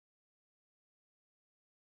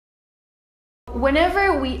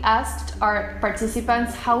Whenever we asked our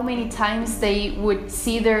participants how many times they would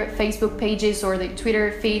see their Facebook pages or their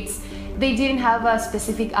Twitter feeds, they didn't have a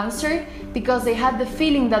specific answer because they had the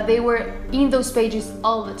feeling that they were in those pages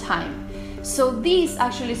all the time. So this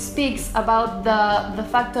actually speaks about the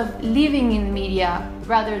fact of living in the media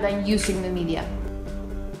rather than using the media.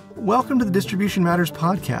 Welcome to the Distribution Matters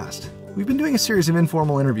podcast. We've been doing a series of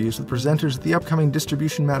informal interviews with presenters at the upcoming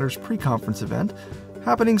Distribution Matters pre-conference event,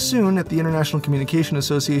 happening soon at the International Communication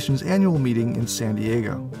Association's annual meeting in San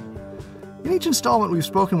Diego. In each installment, we've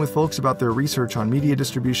spoken with folks about their research on media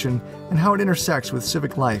distribution and how it intersects with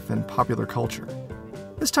civic life and popular culture.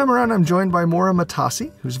 This time around, I'm joined by Mora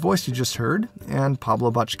Matassi, whose voice you just heard, and Pablo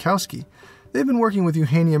Boczkowski. They've been working with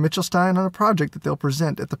Eugenia Mitchelstein on a project that they'll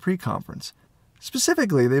present at the pre-conference.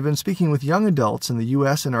 Specifically, they've been speaking with young adults in the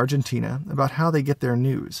U.S. and Argentina about how they get their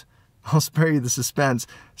news. I'll spare you the suspense.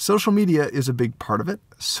 Social media is a big part of it,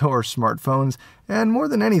 so are smartphones, and more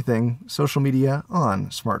than anything, social media on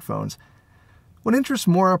smartphones. What interests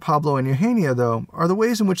Mora, Pablo, and Eugenia, though, are the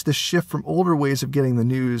ways in which this shift from older ways of getting the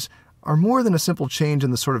news are more than a simple change in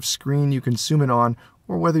the sort of screen you consume it on,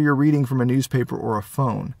 or whether you're reading from a newspaper or a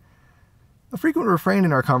phone. A frequent refrain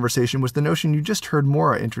in our conversation was the notion you just heard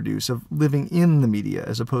Mora introduce of living in the media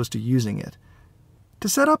as opposed to using it. To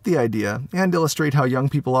set up the idea, and illustrate how young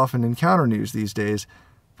people often encounter news these days,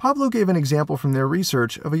 Pablo gave an example from their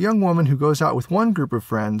research of a young woman who goes out with one group of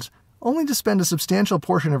friends, only to spend a substantial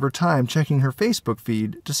portion of her time checking her Facebook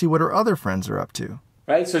feed to see what her other friends are up to.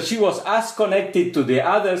 Right? So she was as connected to the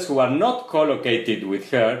others who are not co-located with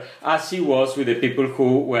her as she was with the people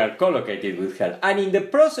who were co-located with her. And in the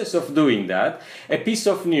process of doing that, a piece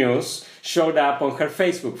of news showed up on her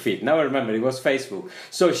Facebook feed. Now remember, it was Facebook.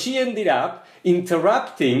 So she ended up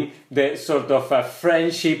interrupting the sort of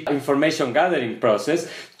friendship information gathering process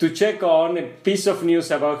to check on a piece of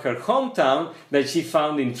news about her hometown that she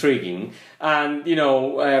found intriguing. And,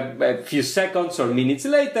 a few seconds or minutes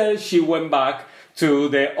later, she went back to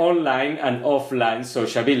the online and offline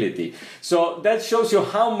sociability. So that shows you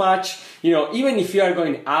how much, even if you are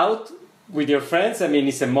going out with your friends,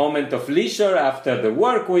 it's a moment of leisure after the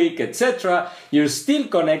work week, etc., you're still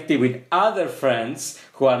connected with other friends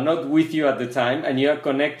who are not with you at the time, and you are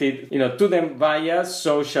connected, to them via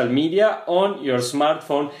social media on your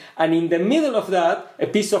smartphone. And in the middle of that, a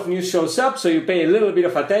piece of news shows up, so you pay a little bit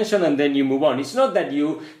of attention and then you move on. It's not that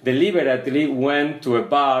you deliberately went to a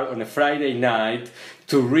bar on a Friday night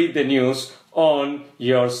to read the news on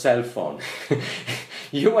your cell phone.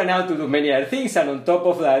 You went out to do many other things, and on top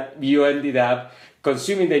of that, you ended up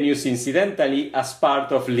consuming the news incidentally as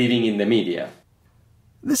part of living in the media.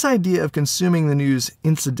 This idea of consuming the news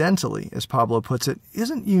incidentally, as Pablo puts it,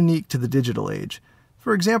 isn't unique to the digital age.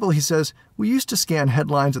 For example, he says, we used to scan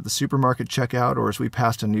headlines at the supermarket checkout or as we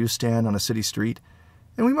passed a newsstand on a city street,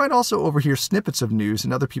 and we might also overhear snippets of news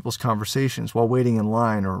in other people's conversations while waiting in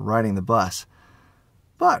line or riding the bus.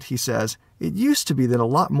 But, he says, it used to be that a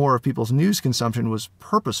lot more of people's news consumption was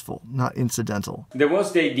purposeful, not incidental. There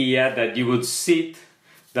was the idea that you would sit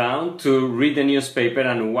down to read the newspaper,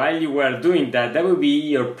 and while you were doing that, that would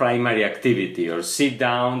be your primary activity, or sit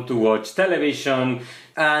down to watch television.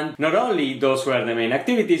 And not only those were the main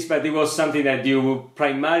activities, but it was something that you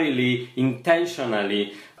primarily,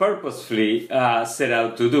 intentionally, purposefully set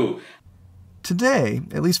out to do. Today,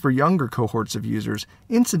 at least for younger cohorts of users,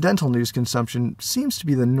 incidental news consumption seems to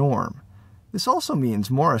be the norm. This also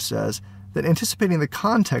means, Mora says, that anticipating the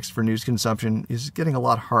context for news consumption is getting a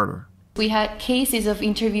lot harder. We had cases of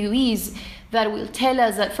interviewees that will tell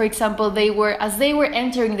us that, for example, as they were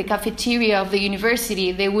entering the cafeteria of the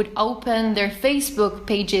university, they would open their Facebook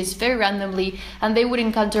pages very randomly, and they would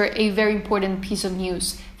encounter a very important piece of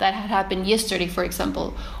news that had happened yesterday, for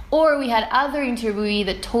example. Or we had other interviewee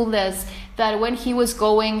that told us that when he was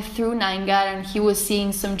going through Naingat and he was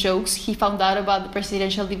seeing some jokes, he found out about the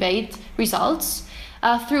presidential debate results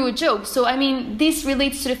through a joke. So, this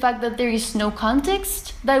relates to the fact that there is no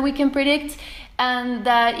context that we can predict, and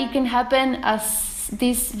that it can happen as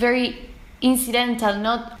this very incidental,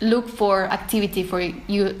 not look for activity for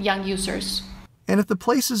young users. And if the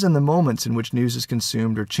places and the moments in which news is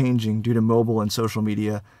consumed are changing due to mobile and social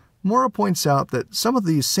media, Mora points out that some of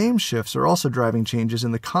these same shifts are also driving changes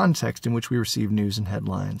in the context in which we receive news and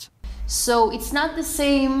headlines. So it's not the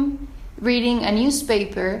same reading a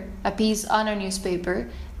newspaper, a piece on a newspaper,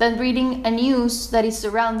 than reading a news that is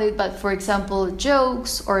surrounded by, for example,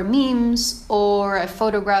 jokes or memes or a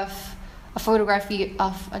photography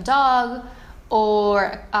of a dog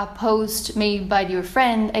or a post made by your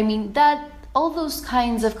friend. That all those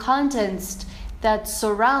kinds of contents that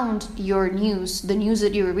surround your news, the news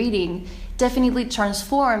that you're reading, definitely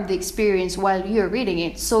transform the experience while you're reading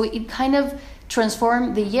it. So it kind of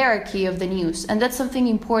transforms the hierarchy of the news. And that's something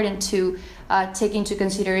important to take into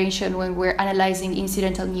consideration when we're analyzing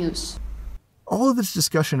incidental news. All of this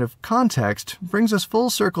discussion of context brings us full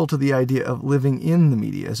circle to the idea of living in the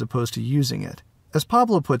media as opposed to using it. As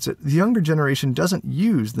Pablo puts it, the younger generation doesn't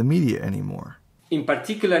use the media anymore. In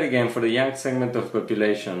particular, again, for the young segment of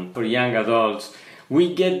population, for young adults,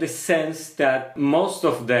 we get the sense that most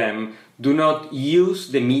of them do not use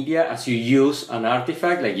the media as you use an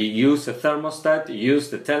artifact, like you use a thermostat, you use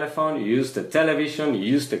the telephone, you use the television,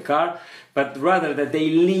 you use the car, but rather that they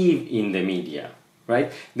live in the media.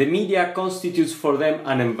 Right? The media constitutes for them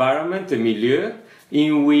an environment, a milieu,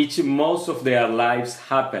 in which most of their lives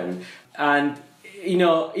happen. And,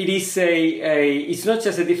 it is it's not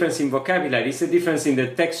just a difference in vocabulary, it's a difference in the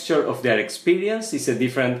texture of their experience, it's a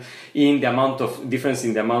difference in the amount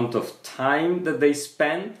of time that they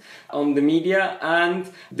spend on the media, and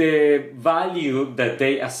the value that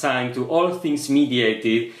they assign to all things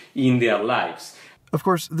mediated in their lives. Of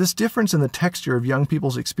course, this difference in the texture of young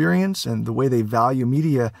people's experience and the way they value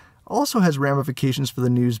media also has ramifications for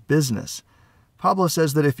the news business. Pablo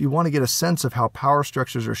says that if you want to get a sense of how power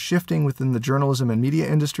structures are shifting within the journalism and media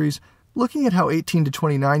industries, looking at how 18 to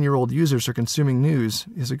 29-year-old users are consuming news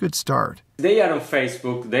is a good start. They are on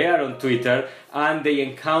Facebook, they are on Twitter, and they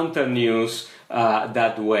encounter news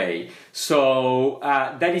that way. So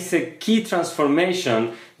that is a key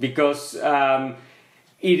transformation because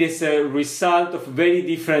it is a result of very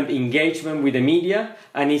different engagement with the media,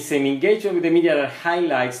 and it's an engagement with the media that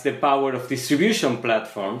highlights the power of distribution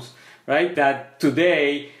platforms, right? That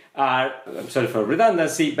today are, I'm sorry for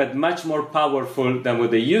redundancy, but much more powerful than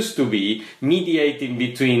what they used to be, mediating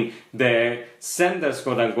between the senders,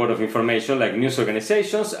 quote unquote, of information, like news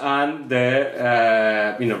organizations, and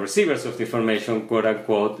the receivers of the information, quote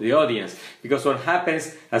unquote, the audience. Because what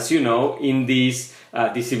happens, as you know, in these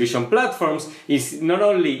distribution platforms is not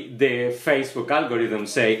only the Facebook algorithm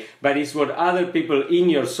say, but it's what other people in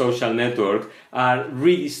your social network are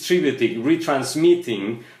redistributing,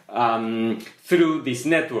 retransmitting through this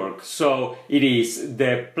network. So it is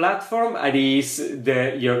the platform, it is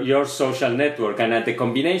your social network, and at the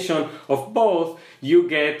combination of both, you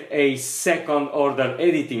get a second order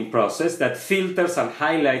editing process that filters and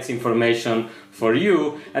highlights information for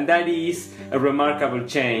you, and that is a remarkable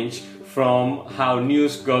change from how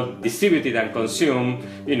news got distributed and consumed,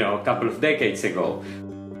 a couple of decades ago.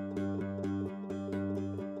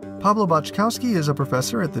 Pablo Boczkowski is a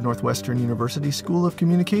professor at the Northwestern University School of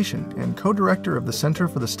Communication and co-director of the Center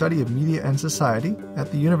for the Study of Media and Society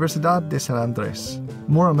at the Universidad de San Andrés.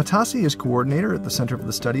 Mora Matassi is coordinator at the Center for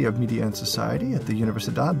the Study of Media and Society at the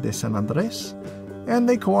Universidad de San Andrés, and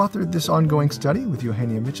they co-authored this ongoing study with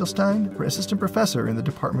Eugenia Michelstein for assistant professor in the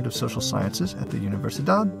Department of Social Sciences at the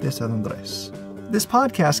Universidad de San Andrés. This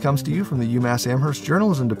podcast comes to you from the UMass Amherst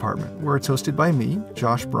Journalism Department, where it's hosted by me,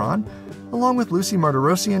 Josh Braun, along with Lucy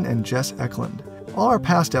Martirosian and Jess Eklund. All our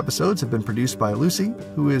past episodes have been produced by Lucy,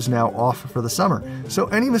 who is now off for the summer, so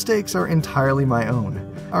any mistakes are entirely my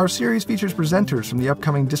own. Our series features presenters from the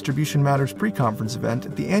upcoming Distribution Matters pre-conference event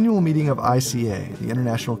at the annual meeting of ICA, the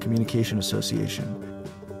International Communication Association.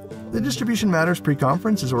 The Distribution Matters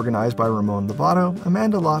pre-conference is organized by Ramon Lovato,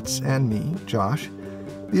 Amanda Lotz, and me, Josh.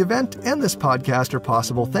 The event and this podcast are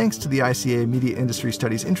possible thanks to the ICA Media Industry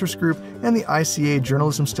Studies Interest Group and the ICA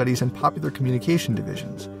Journalism Studies and Popular Communication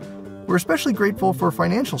Divisions. We're especially grateful for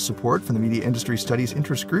financial support from the Media Industry Studies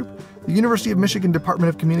Interest Group, the University of Michigan Department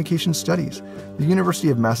of Communication Studies, the University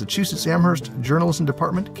of Massachusetts Amherst Journalism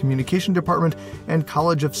Department, Communication Department, and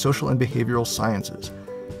College of Social and Behavioral Sciences,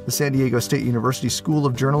 the San Diego State University School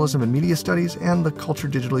of Journalism and Media Studies, and the Culture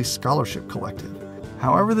Digitally Scholarship Collective.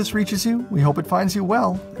 However this reaches you, we hope it finds you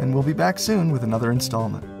well, and we'll be back soon with another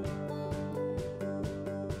installment.